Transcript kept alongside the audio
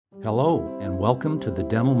Hello, and welcome to the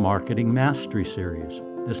Dental Marketing Mastery Series.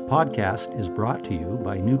 This podcast is brought to you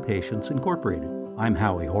by New Patients Incorporated. I'm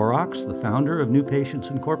Howie Horrocks, the founder of New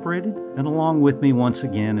Patients Incorporated, and along with me once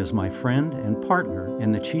again is my friend and partner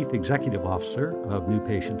and the Chief Executive Officer of New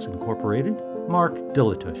Patients Incorporated, Mark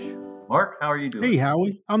Dilatush. Mark, how are you doing? Hey,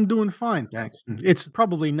 Howie. I'm doing fine, thanks. It's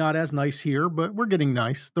probably not as nice here, but we're getting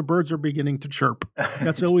nice. The birds are beginning to chirp.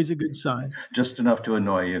 That's always a good sign. Just enough to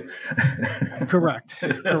annoy you. Correct.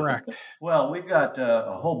 Well, we've got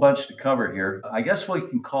a whole bunch to cover here. I guess we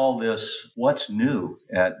can call this What's New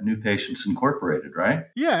at New Patients Incorporated, right?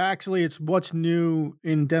 Yeah, actually, it's what's new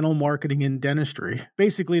in dental marketing and dentistry.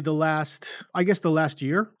 Basically, the last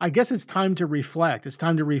year. I guess it's time to reflect. It's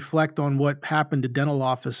time to reflect on what happened to dental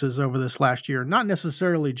offices over this last year. Not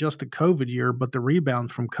necessarily just the COVID year, but the rebound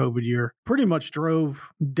from COVID year pretty much drove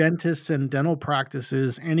dentists and dental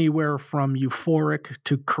practices anywhere from euphoric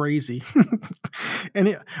to crazy.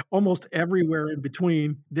 And almost everywhere in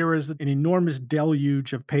between, there is an enormous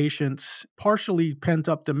deluge of patients, partially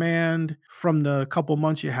pent-up demand from the couple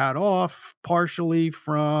months you had off, partially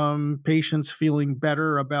from patients feeling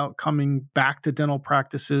better about coming back to dental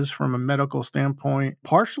practices from a medical standpoint,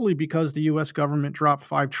 partially because the U.S. government dropped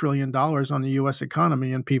 $5 trillion on the U.S.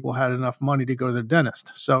 economy and people had enough money to go to the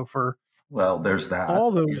dentist. So there's that.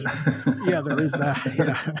 All those, yeah, there is that.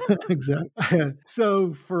 Yeah, exactly.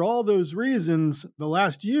 So for all those reasons, the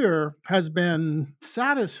last year has been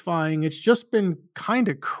satisfying. It's just been kind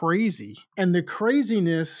of crazy. And the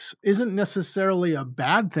craziness isn't necessarily a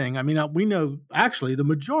bad thing. I mean, we know actually the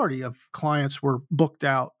majority of clients were booked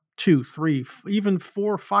out 2, 3, even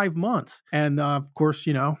 4 or 5 months. And of course,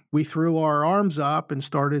 we threw our arms up and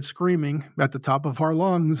started screaming at the top of our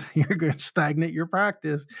lungs, you're going to stagnate your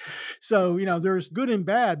practice. So, there's good and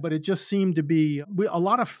bad, but it just seemed to be a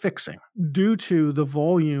lot of fixing due to the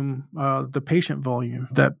volume, the patient volume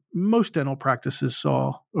that most dental practices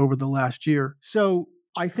saw over the last year. So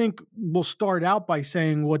I think we'll start out by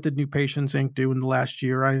saying, what did New Patients Inc. do in the last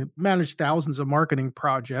year? I managed thousands of marketing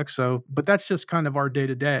projects, but that's just kind of our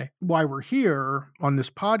day-to-day. Why we're here on this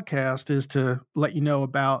podcast is to let you know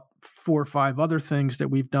about 4 or 5 other things that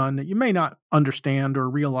we've done that you may not understand or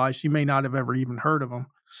realize. You may not have ever even heard of them.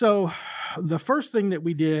 So the first thing that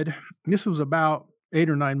we did, this was about 8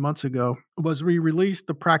 or 9 months ago, was we released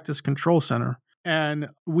the Practice Control Center. And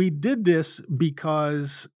we did this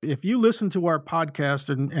because if you listen to our podcast,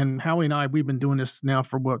 and Howie and I, we've been doing this now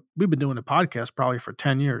we've been doing a podcast probably for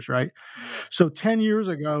 10 years, right? So 10 years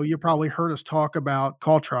ago, you probably heard us talk about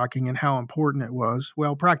call tracking and how important it was.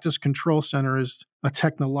 Well, Practice Control Center is a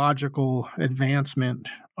technological advancement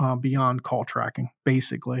beyond call tracking,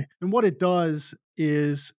 basically. And what it does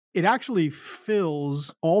is it actually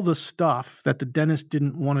fills all the stuff that the dentist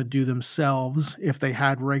didn't want to do themselves if they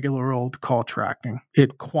had regular old call tracking.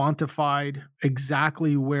 It quantified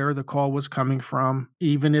exactly where the call was coming from,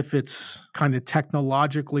 even if it's kind of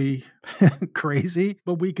technologically crazy.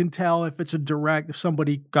 But we can tell if if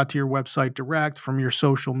somebody got to your website direct, from your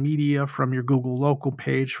social media, from your Google local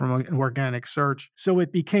page, from an organic search. So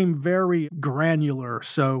it became very granular.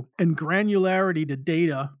 And granularity to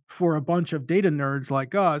data for a bunch of data nerds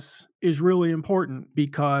like us is really important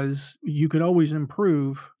because you can always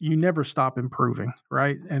improve. You never stop improving,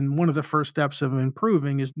 right? And one of the first steps of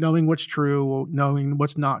improving is knowing what's true, knowing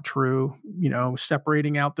what's not true,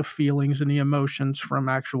 separating out the feelings and the emotions from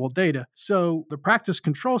actual data. So the Practice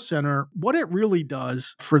Control Center, what it really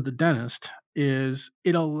does for the dentist is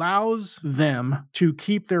it allows them to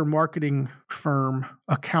keep their marketing firm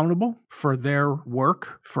accountable for their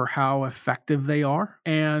work, for how effective they are.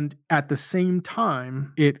 And at the same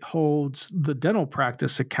time, it holds the dental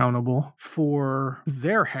practice accountable for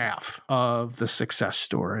their half of the success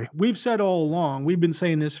story. We've said all along, we've been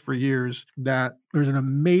saying this for years, that there's an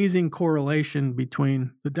amazing correlation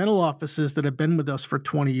between the dental offices that have been with us for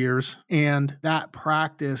 20 years and that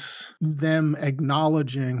practice, them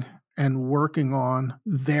acknowledging and working on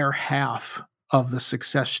their half of the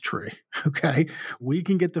success tree, okay? We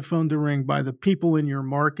can get the phone to ring by the people in your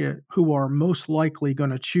market who are most likely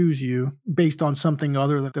going to choose you based on something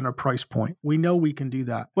other than a price point. We know we can do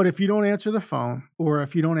that. But if you don't answer the phone, or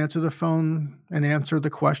if you don't answer the phone and answer the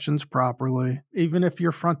questions properly, even if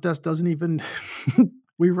your front desk doesn't even...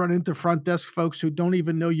 We run into front desk folks who don't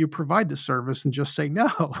even know you provide the service and just say no,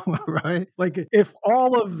 right? Like if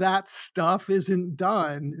all of that stuff isn't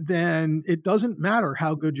done, then it doesn't matter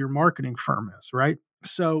how good your marketing firm is, right?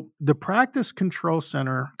 So the Practice Control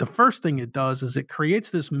Center, the first thing it does is it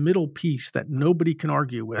creates this middle piece that nobody can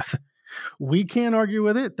argue with. We can't argue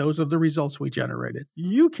with it. Those are the results we generated.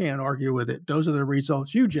 You can't argue with it. Those are the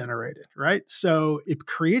results you generated, right? So it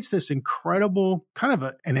creates this incredible kind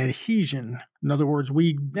of an adhesion. In other words,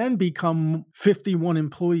 we then become 51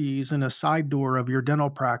 employees in a side door of your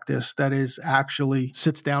dental practice that is actually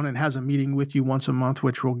sits down and has a meeting with you once a month,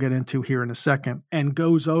 which we'll get into here in a second, and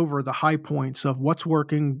goes over the high points of what's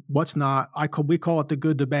working, what's not. We call it the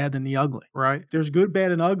good, the bad, and the ugly, right? There's good,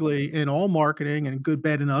 bad, and ugly in all marketing and good,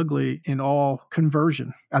 bad, and ugly in all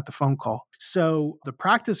conversion at the phone call. So the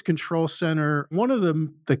Practice Control Center, one of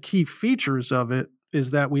the key features of it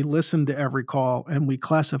is that we listen to every call and we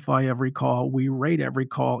classify every call. We rate every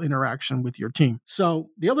call interaction with your team. So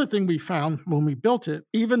the other thing we found when we built it,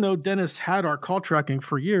 even though dentists had our call tracking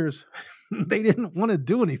for years, they didn't want to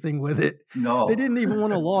do anything with it. No. They didn't even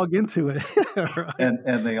want to log into it. Right?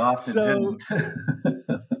 And they often didn't.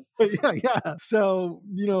 Yeah. So,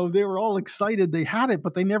 they were all excited they had it,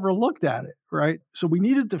 but they never looked at it, right? So we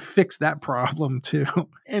needed to fix that problem too.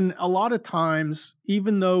 And a lot of times,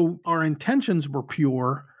 even though our intentions were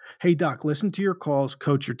pure, hey, doc, listen to your calls,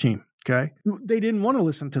 coach your team. Okay. They didn't want to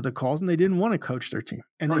listen to the calls and they didn't want to coach their team.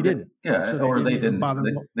 And they didn't. Yeah. So they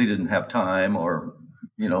didn't have time, or,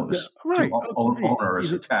 it was too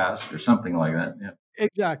onerous a task or something like that. Yeah.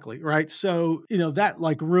 Exactly. Right. So,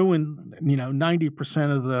 that ruined,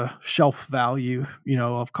 90% of the shelf value,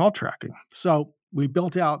 of call tracking. So we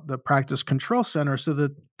built out the Practice Control Center so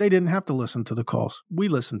that they didn't have to listen to the calls. We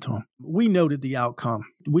listened to them. We noted the outcome.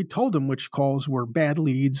 We told them which calls were bad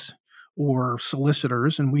leads or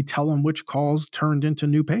solicitors, and we tell them which calls turned into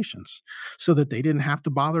new patients so that they didn't have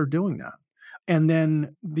to bother doing that. And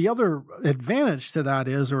then the other advantage to that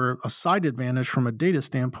is, or a side advantage from a data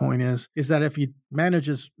standpoint is that if you manage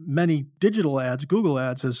as many digital ads, Google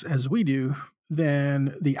ads as we do,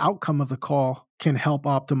 then the outcome of the call can help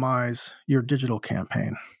optimize your digital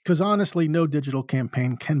campaign. Because honestly, no digital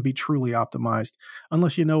campaign can be truly optimized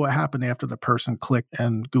unless you know what happened after the person clicked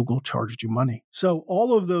and Google charged you money. So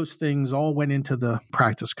all of those things all went into the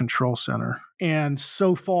Practice Control Center. And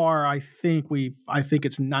so far, I think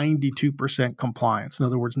it's 92% compliance. In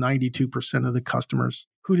other words, 92% of the customers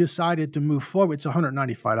who decided to move forward, it's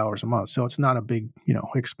 $195 a month. So it's not a big,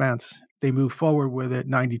 expense. They move forward with it.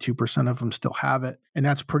 92% of them still have it. And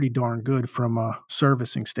that's pretty darn good from a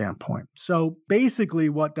servicing standpoint. So basically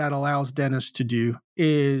what that allows dentists to do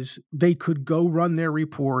is they could go run their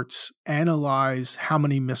reports, analyze how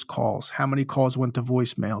many missed calls, how many calls went to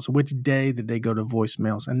voicemails, which day did they go to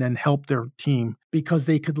voicemails, and then help their team because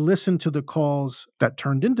they could listen to the calls that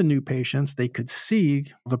turned into new patients. They could see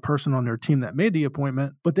the person on their team that made the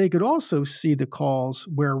appointment, but they could also see the calls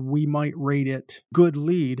where we might rate it good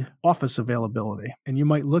lead, office availability. And you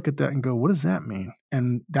might look at that and go, what does that mean?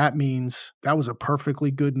 And that means that was a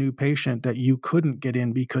perfectly good new patient that you couldn't get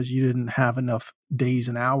in because you didn't have enough days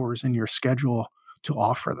and hours in your schedule to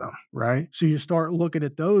offer them, right? So you start looking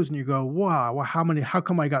at those and you go, wow, well, how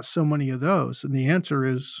come I got so many of those? And the answer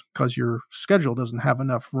is because your schedule doesn't have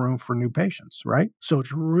enough room for new patients, right? So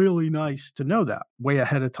it's really nice to know that way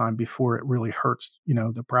ahead of time before it really hurts,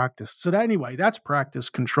 the practice. So anyway, that's Practice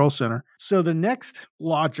Control Center. So the next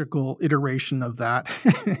logical iteration of that,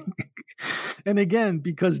 and again,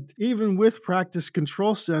 because even with Practice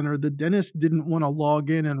Control Center, the dentist didn't want to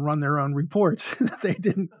log in and run their own reports. They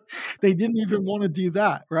didn't even want to do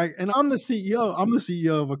that, right? And I'm the CEO. I'm the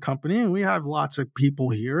CEO of a company, and we have lots of people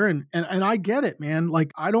here, and I get it, man.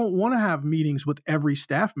 Like, I don't want to have meetings with every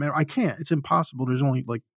staff member. I can't. It's impossible. There's only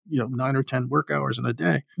 9 or 10 work hours in a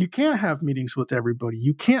day. You can't have meetings with everybody.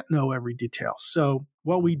 You can't know every detail. So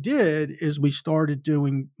what we did is we started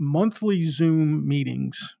doing monthly Zoom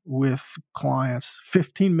meetings with clients,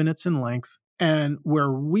 15 minutes in length, and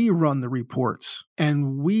where we run the reports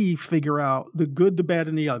and we figure out the good, the bad,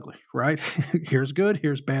 and the ugly, right? Here's good,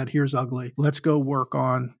 here's bad, here's ugly. Let's go work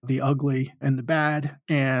on the ugly and the bad,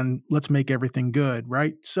 and let's make everything good,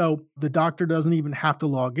 right? So the doctor doesn't even have to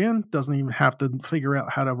log in, doesn't even have to figure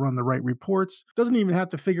out how to run the right reports, doesn't even have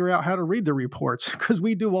to figure out how to read the reports because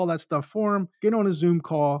we do all that stuff for him. Get on a Zoom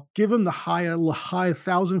call, give him the high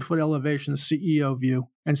 1,000-foot elevation CEO view,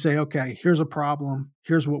 and say, okay, here's a problem.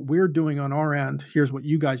 Here's what we're doing on our end. Here's what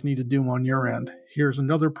you guys need to do on your end. Here's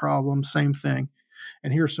another problem, same thing.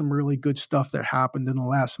 And here's some really good stuff that happened in the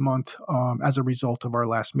last month as a result of our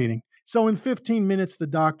last meeting. So in 15 minutes, the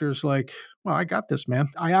doctor's like, well, I got this, man.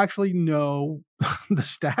 I actually know the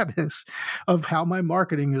status of how my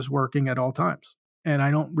marketing is working at all times. And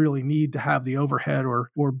I don't really need to have the overhead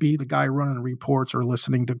or be the guy running reports or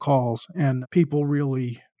listening to calls. And people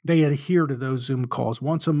really, they adhere to those Zoom calls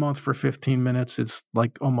once a month for 15 minutes. It's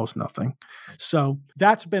like almost nothing. So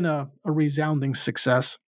that's been a resounding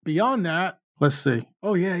success. beyond that, let's see.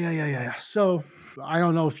 Oh, yeah. So I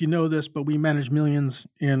don't know if you know this, but we manage millions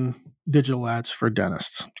in digital ads for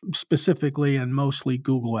dentists, specifically and mostly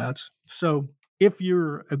Google ads. So if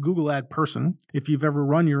you're a Google ad person, if you've ever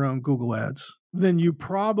run your own Google ads, then you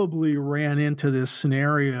probably ran into this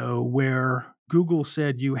scenario where Google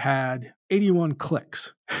said you had 81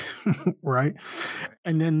 clicks, right?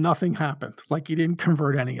 And then nothing happened. Like you didn't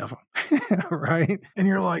convert any of them, right? And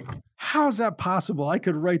you're like, how's that possible? I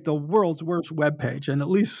could write the world's worst webpage and at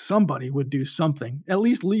least somebody would do something. At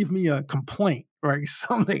least leave me a complaint, right?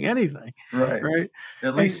 Something, anything. Right.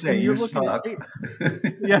 At least say you suck.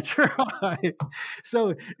 That's right.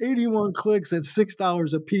 So 81 clicks at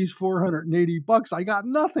 $6 a piece, $480. I got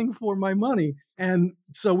nothing for my money. And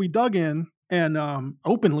so we dug in. And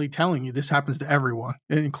openly telling you this happens to everyone,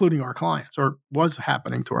 including our clients, or was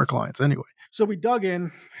happening to our clients anyway. So we dug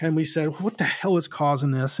in and we said, what the hell is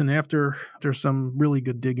causing this? And after some really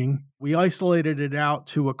good digging, we isolated it out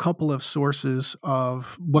to a couple of sources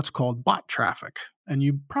of what's called bot traffic. And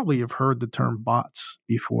you probably have heard the term bots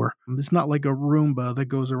before. It's not like a Roomba that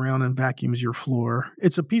goes around and vacuums your floor.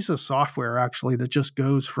 It's a piece of software, actually, that just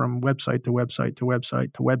goes from website to website to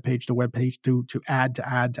website to webpage to webpage to ad to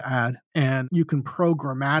ad to ad. And you can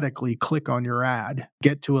programmatically click on your ad,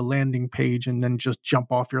 get to a landing page, and then just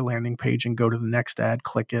jump off your landing page and go to the next ad,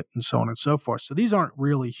 click it, and so on and so forth. So these aren't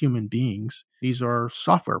really human beings. These are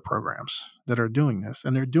software programs that are doing this.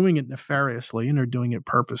 And they're doing it nefariously and they're doing it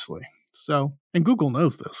purposely. So, and Google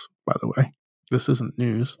knows this, by the way. This isn't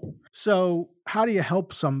news. So how do you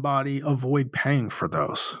help somebody avoid paying for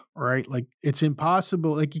those, right? Like it's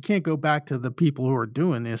impossible. Like you can't go back to the people who are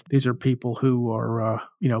doing this. These are people who are,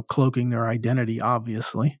 cloaking their identity,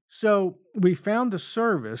 obviously. So we found a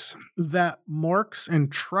service that marks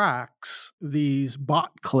and tracks these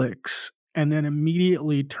bot clicks and then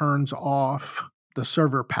immediately turns off the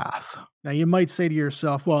server path. Now you might say to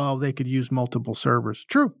yourself, well, they could use multiple servers.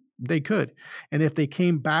 True. They could. And if they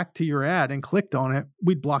came back to your ad and clicked on it,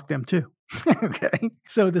 we'd block them too. Okay.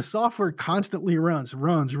 So the software constantly runs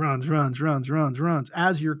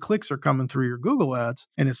as your clicks are coming through your Google ads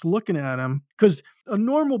and it's looking at them. Because a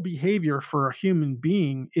normal behavior for a human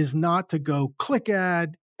being is not to go click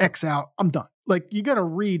ad, X out, I'm done. Like you got to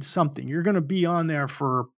read something. You're going to be on there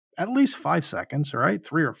for at least 5 seconds, right?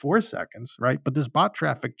 3 or 4 seconds, right? But this bot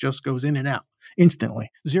traffic just goes in and out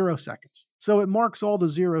instantly, 0 seconds. So it marks all the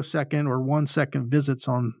 0 second or 1 second visits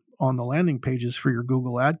on the landing pages for your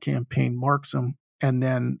Google ad campaign, marks them, and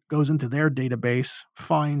then goes into their database,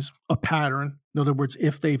 finds a pattern. In other words,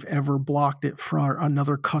 if they've ever blocked it for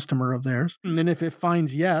another customer of theirs. And then if it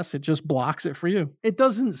finds yes, it just blocks it for you. It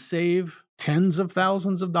doesn't save tens of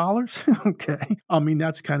thousands of dollars. Okay. I mean,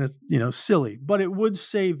 that's kind of, silly, but it would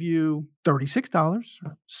save you $36,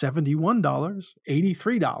 $71,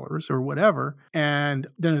 $83 or whatever. And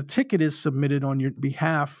then a ticket is submitted on your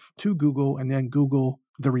behalf to Google, and then Google,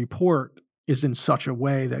 the report is in such a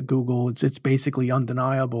way that Google, it's basically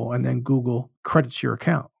undeniable, and then Google credits your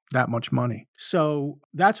account that much money. So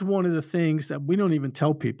that's one of the things that we don't even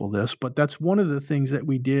tell people this, but that's one of the things that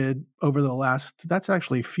we did over the last, that's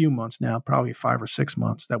actually a few months now, probably 5 or 6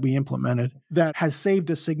 months that we implemented that has saved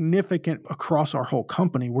a significant, across our whole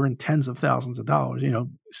company, we're in tens of thousands of dollars,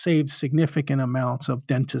 saved significant amounts of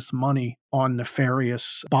dentist money on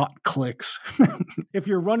nefarious bot clicks. If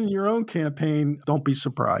you're running your own campaign, don't be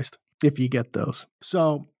surprised if you get those.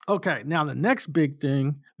 So, okay, now the next big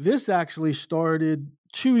thing, this actually started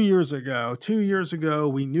 2 years ago. 2 years ago,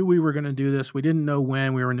 we knew we were going to do this. We didn't know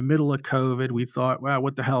when. We were in the middle of COVID. We thought, wow,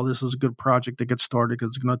 what the hell? This is a good project to get started because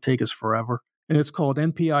it's going to take us forever. And it's called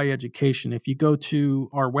NPI Education. If you go to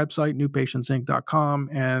our website, newpatientsinc.com,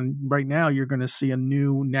 and right now you're going to see a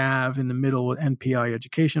new nav in the middle of NPI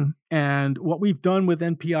Education. And what we've done with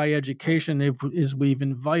NPI Education is we've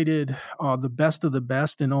invited the best of the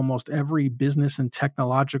best in almost every business and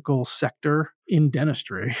technological sector in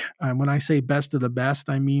dentistry. And when I say best of the best,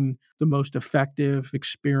 I mean the most effective,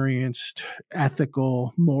 experienced,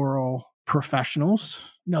 ethical, moral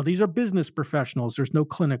professionals. Now, these are business professionals. There's no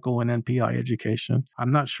clinical in NPI education.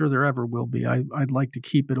 I'm not sure there ever will be. I'd like to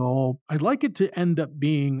keep it all. I'd like it to end up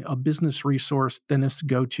being a business resource dentists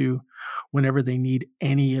go to whenever they need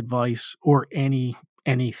any advice or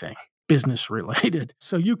anything business related.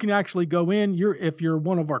 So you can actually go in. If you're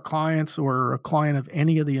one of our clients or a client of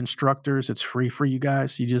any of the instructors, it's free for you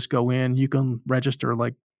guys. You just go in. You can register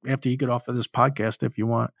like after you get off of this podcast if you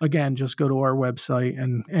want. Again, just go to our website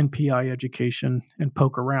and NPI Education and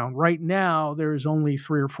poke around. Right now, there's only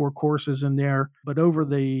 3 or 4 courses in there, but over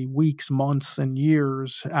the weeks, months, and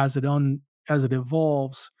years, as it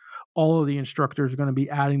evolves, all of the instructors are going to be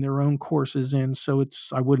adding their own courses in. So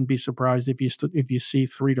I wouldn't be surprised if you see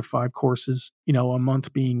 3 to 5 courses, a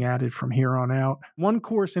month being added from here on out. One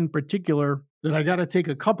course in particular that I got to take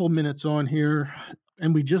a couple minutes on here,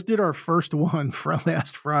 and we just did our first one for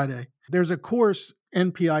last Friday. There's a course,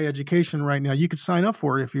 NPI education right now. You could sign up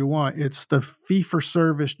for it if you want. It's the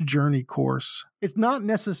fee-for-service journey course. It's not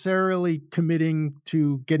necessarily committing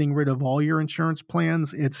to getting rid of all your insurance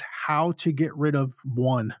plans. It's how to get rid of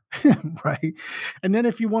one, right? And then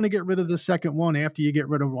if you want to get rid of the second one after you get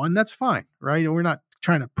rid of one, that's fine, right? We're not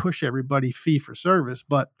trying to push everybody fee for service.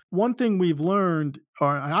 But one thing we've learned,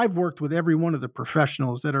 I've worked with every one of the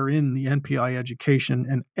professionals that are in the NPI education,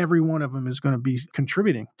 and every one of them is going to be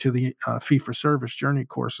contributing to the fee for service journey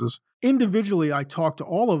courses. Individually, I talk to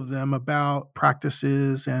all of them about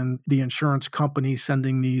practices and the insurance companies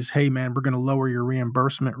sending these, hey man, we're going to lower your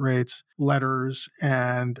reimbursement rates, letters.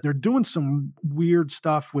 And they're doing some weird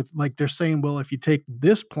stuff with, like, they're saying, well, if you take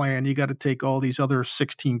this plan, you got to take all these other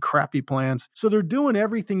 16 crappy plans. So they're doing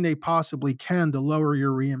everything they possibly can to lower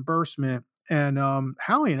your reimbursement. And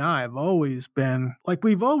Howie and I have always been,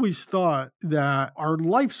 we've always thought that our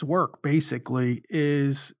life's work basically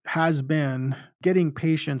has been getting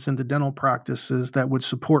patients into dental practices that would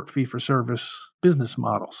support fee-for-service business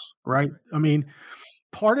models, right? I mean,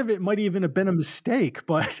 part of it might even have been a mistake,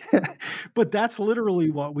 but that's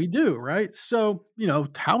literally what we do, right? So,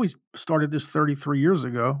 Howie started this 33 years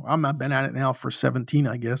ago. I've been at it now for 17,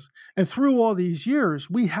 I guess. And through all these years,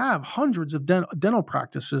 we have hundreds of dental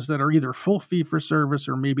practices that are either full fee for service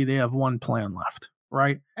or maybe they have one plan left,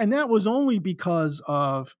 right? And that was only because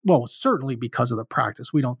of, certainly because of the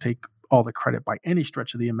practice. We don't take all the credit by any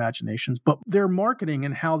stretch of the imaginations, but their marketing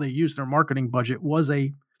and how they use their marketing budget was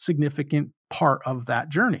a significant part of that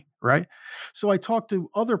journey, right? So I talked to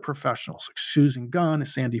other professionals like Susan Gunn and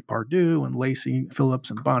Sandy Pardue and Lacey Phillips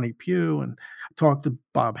and Bonnie Pugh, and I talked to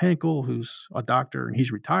Bob Henkel, who's a doctor and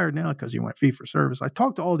he's retired now because he went fee for service. I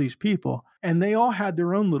talked to all these people and they all had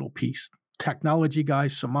their own little piece. Technology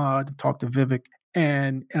guys, Samad, talked to Vivek,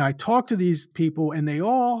 and I talked to these people and they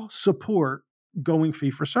all support going fee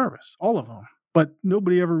for service, all of them, but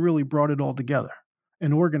nobody ever really brought it all together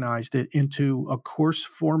and organized it into a course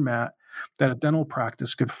format that a dental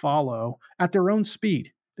practice could follow at their own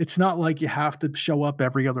speed. It's not like you have to show up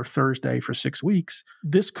every other Thursday for 6 weeks.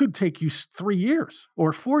 This could take you 3 years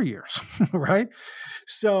or 4 years, right?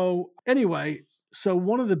 So anyway,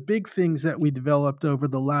 one of the big things that we developed over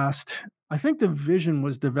the last, I think the vision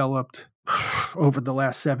was developed over the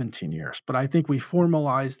last 17 years, but I think we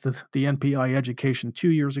formalized the NPI education 2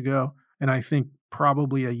 years ago. And I think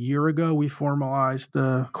probably a year ago, we formalized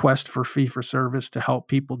the quest for fee-for-service to help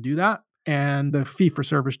people do that. And the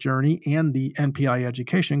fee-for-service journey and the NPI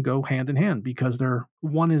education go hand in hand because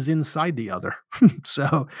one is inside the other.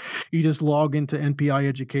 So you just log into NPI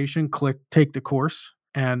education, click take the course,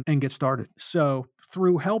 and get started. So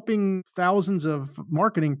through helping thousands of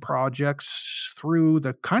marketing projects through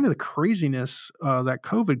the kind of the craziness that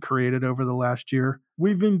COVID created over the last year,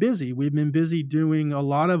 we've been busy. We've been busy doing a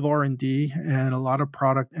lot of R&D and a lot of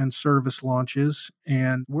product and service launches.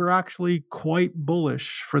 And we're actually quite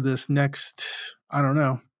bullish for this next,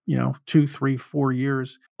 2, 3, 4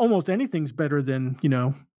 years. Almost anything's better than,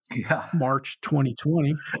 March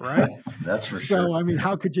 2020, right? That's for sure. So, I mean,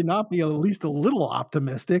 how could you not be at least a little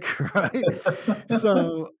optimistic, right?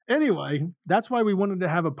 So anyway, that's why we wanted to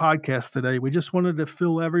have a podcast today. We just wanted to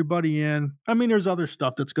fill everybody in. I mean, there's other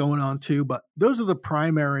stuff that's going on too, but those are the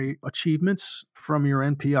primary achievements from your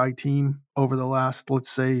NPI team over the last,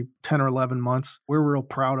 let's say, 10 or 11 months. We're real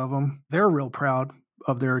proud of them. They're real proud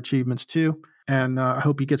of their achievements too. And I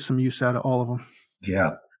hope you get some use out of all of them.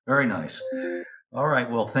 Yeah, very nice. All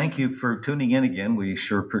right. Well, thank you for tuning in again. We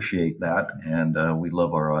sure appreciate that. And we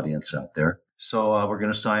love our audience out there. So we're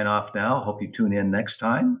going to sign off now. Hope you tune in next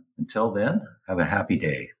time. Until then, have a happy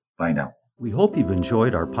day. Bye now. We hope you've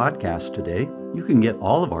enjoyed our podcast today. You can get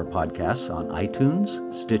all of our podcasts on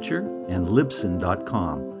iTunes, Stitcher, and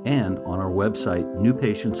Libsyn.com, and on our website,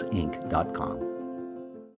 newpatientsinc.com.